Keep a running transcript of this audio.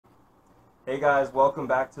Hey guys, welcome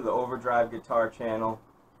back to the Overdrive Guitar channel.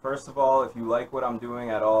 First of all, if you like what I'm doing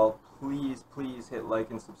at all, please hit like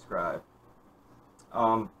and subscribe.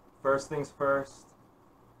 First things first,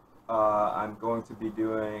 I'm going to be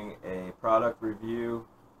doing a product review.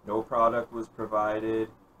 No product was provided,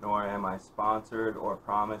 nor am I sponsored or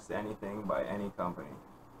promised anything by any company.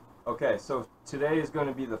 Okay, so today is going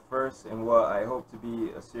to be the first in what I hope to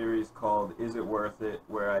be a series called Is It Worth It?,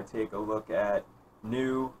 where I take a look at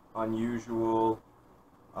new, unusual,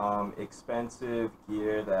 expensive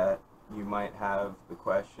gear that you might have the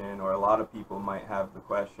question, or a lot of people might have the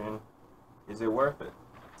question, is it worth it?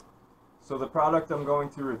 So the product I'm going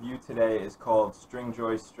to review today is called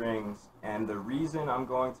StringJoy strings, and the reason I'm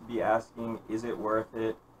going to be asking is it worth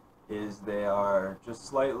it is they are just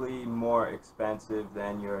slightly more expensive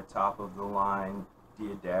than your top of the line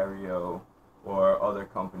D'Addario or other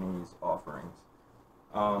companies' offerings.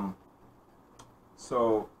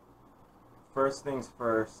 So first things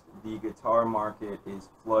first, the guitar market is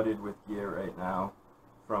flooded with gear right now,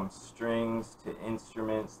 from strings to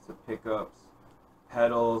instruments to pickups,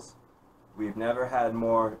 pedals. We've never had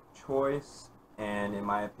more choice, and in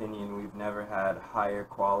my opinion, we've never had higher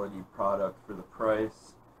quality product for the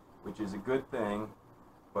price, which is a good thing,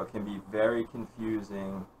 but can be very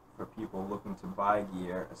confusing for people looking to buy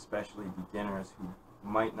gear, especially beginners who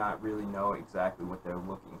might not really know exactly what they're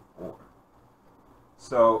looking for.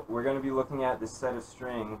 So we're going to be looking at this set of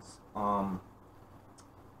strings,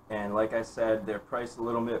 and like I said, they're priced a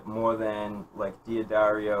little bit more than like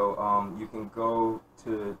D'Addario. You can go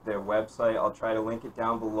to their website. I'll try to link it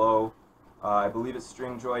down below. I believe it's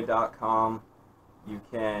StringJoy.com. You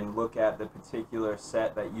can look at the particular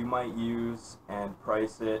set that you might use and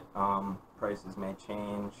price it. Prices may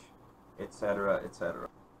change, etc., etc.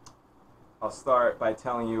 I'll start by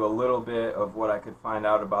telling you a little bit of what I could find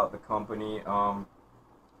out about the company.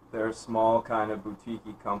 They're a small kind of boutique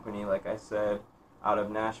company, like I said, out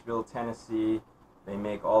of Nashville, Tennessee. They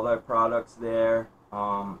make all their products there,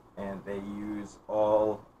 and they use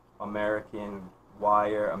all American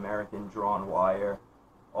wire, American drawn wire,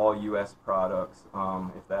 all U.S. products,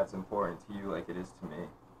 if that's important to you like it is to me.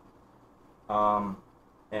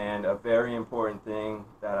 And a very important thing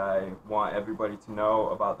that I want everybody to know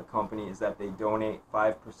about the company is that they donate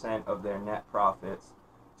 5% of their net profits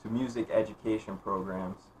to music education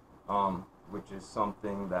programs, which is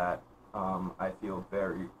something that I feel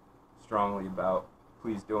very strongly about.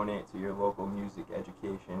 Please donate to your local music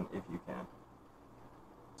education if you can.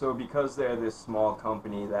 So because they're this small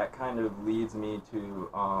company, that kind of leads me to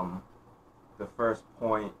the first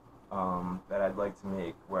point that I'd like to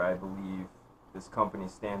make, where I believe this company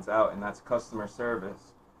stands out, and that's customer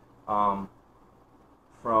service. From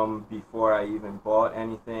before I even bought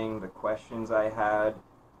anything, the questions I had,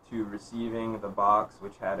 to receiving the box,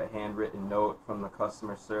 which had a handwritten note from the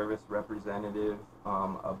customer service representative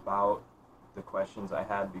about the questions I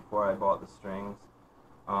had before I bought the strings,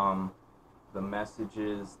 the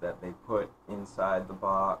messages that they put inside the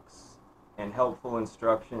box, and helpful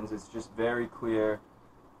instructions. It's just very clear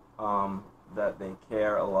that they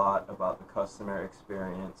care a lot about the customer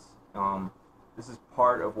experience. This is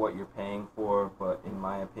part of what you're paying for, but in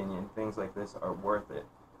my opinion, things like this are worth it.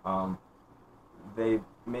 They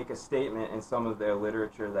make a statement in some of their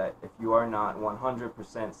literature that if you are not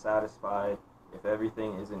 100% satisfied, if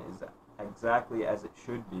everything isn't exactly as it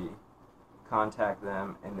should be, contact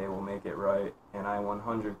them and they will make it right, and I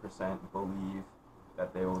 100% believe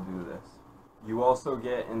that they will do this. You also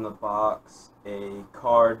get in the box a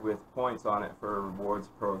card with points on it for a rewards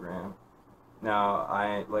program. Now,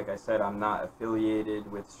 like I said, I'm not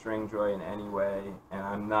affiliated with StringJoy in any way, and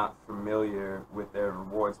I'm not familiar with their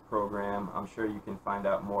rewards program. I'm sure you can find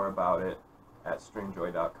out more about it at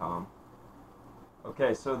StringJoy.com.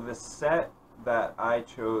 Okay, so the set that I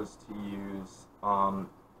chose to use,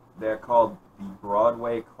 they're called the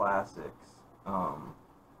Broadway Classics.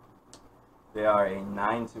 They are a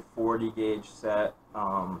 9 to 40 gauge set.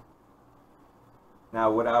 Now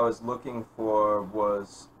what I was looking for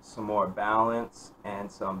was some more balance and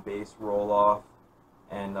some bass roll off,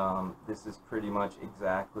 and this is pretty much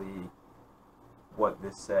exactly what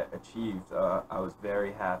this set achieved. I was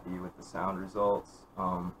very happy with the sound results.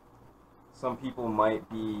 Some people might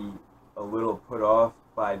be a little put off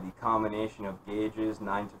by the combination of gauges.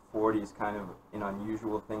 9 to 40 is kind of an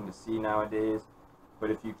unusual thing to see nowadays, but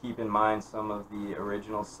if you keep in mind some of the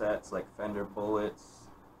original sets like Fender Bullets,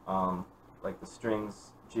 like the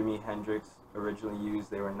strings Jimi Hendrix originally used,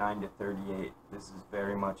 they were 9 to 38. This is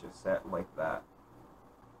very much a set like that.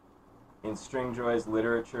 In StringJoy's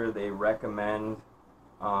literature, they recommend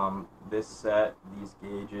this set, these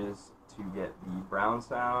gauges, to get the brown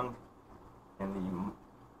sound, and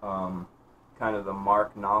the kind of the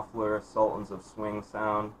Mark Knopfler Sultans of Swing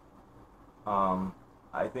sound.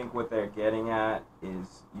 I think what they're getting at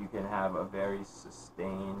is you can have a very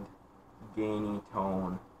sustained, gainy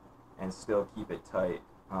tone and still keep it tight.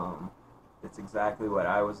 It's exactly what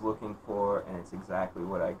I was looking for, and it's exactly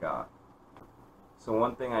what I got. So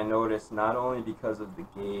one thing I noticed, not only because of the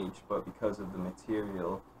gauge, but because of the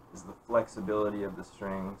material, is the flexibility of the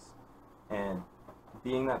strings. And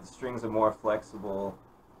being that the strings are more flexible,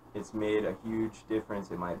 it's made a huge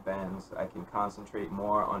difference in my bends. I can concentrate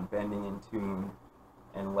more on bending in tune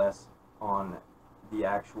and less on the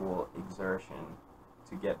actual exertion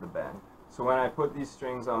to get the bend. So when I put these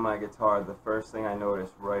strings on my guitar, the first thing I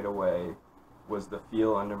noticed right away was the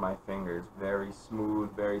feel under my fingers. Very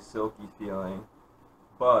smooth, very silky feeling.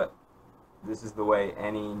 But this is the way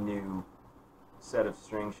any new set of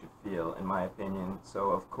strings should feel, in my opinion.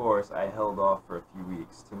 So of course I held off for a few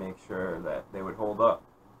weeks to make sure that they would hold up.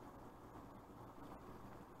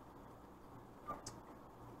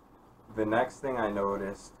 The next thing I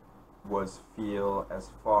noticed was feel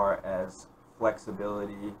as far as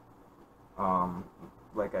flexibility.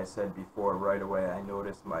 Like I said before, right away I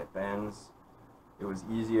noticed my bends. It was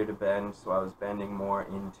easier to bend, so I was bending more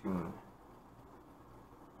in tune.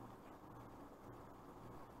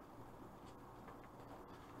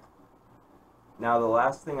 Now the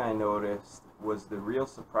last thing I noticed was the real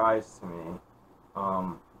surprise to me.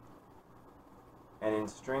 And in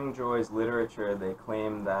StringJoy's literature, they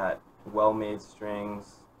claim that well-made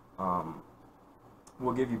strings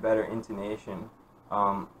will give you better intonation.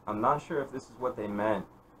 I'm not sure if this is what they meant,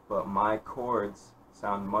 but my chords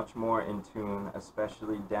sound much more in tune,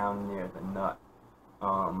 especially down near the nut.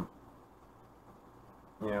 You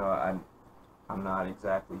know, I'm not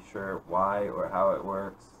exactly sure why or how it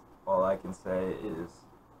works. All I can say is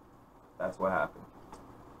that's what happened.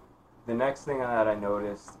 The next thing that I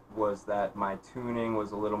noticed was that my tuning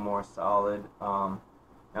was a little more solid.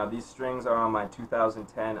 Now these strings are on my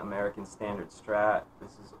 2010 American Standard Strat.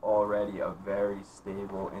 This is already a very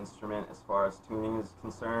stable instrument as far as tuning is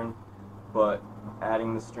concerned, but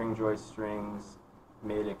adding the StringJoy strings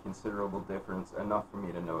made a considerable difference, enough for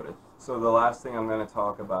me to notice. So the last thing I'm going to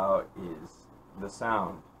talk about is the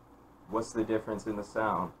sound. What's the difference in the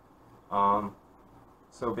sound?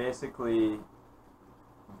 So basically,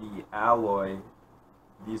 the alloy,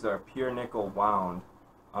 these are pure nickel wound.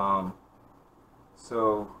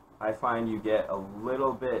 So I find you get a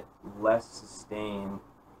little bit less sustain,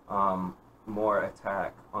 more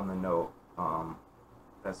attack on the note.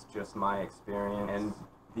 That's just my experience. And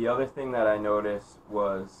the other thing that I noticed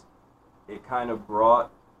was it kind of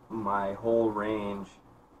brought my whole range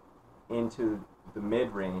into the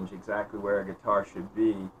mid-range, exactly where a guitar should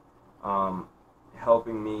be,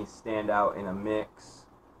 helping me stand out in a mix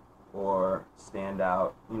or stand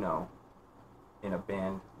out, you know, in a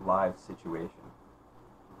band live situation.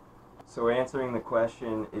 So answering the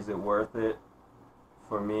question, is it worth it?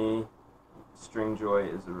 For me,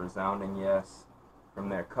 StringJoy is a resounding yes. From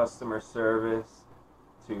their customer service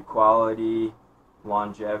to quality,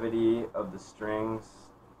 longevity of the strings,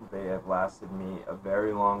 they have lasted me a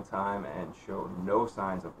very long time and show no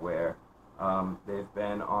signs of wear. They've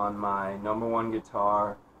been on my #1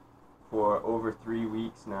 guitar for over 3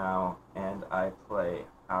 weeks now, and I play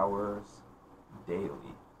hours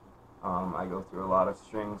daily. I go through a lot of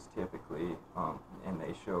strings typically, and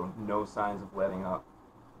they show no signs of letting up.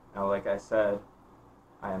 Now, like I said,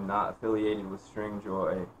 I am not affiliated with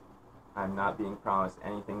StringJoy. I'm not being promised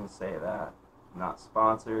anything to say that. I'm not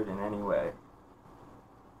sponsored in any way.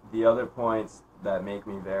 The other points that make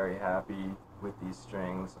me very happy with these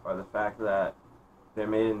strings are the fact that they're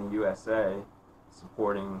made in the USA,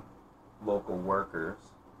 supporting local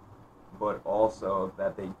workers, but also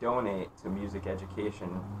that they donate to music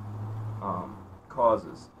education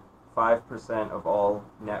causes. 5% of all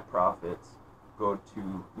net profits go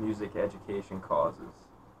to music education causes.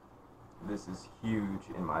 This is huge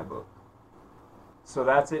in my book. So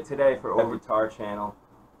that's it today for Over Guitar Channel.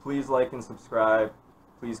 Please like and subscribe.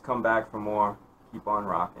 Please come back for more. Keep on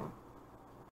rocking.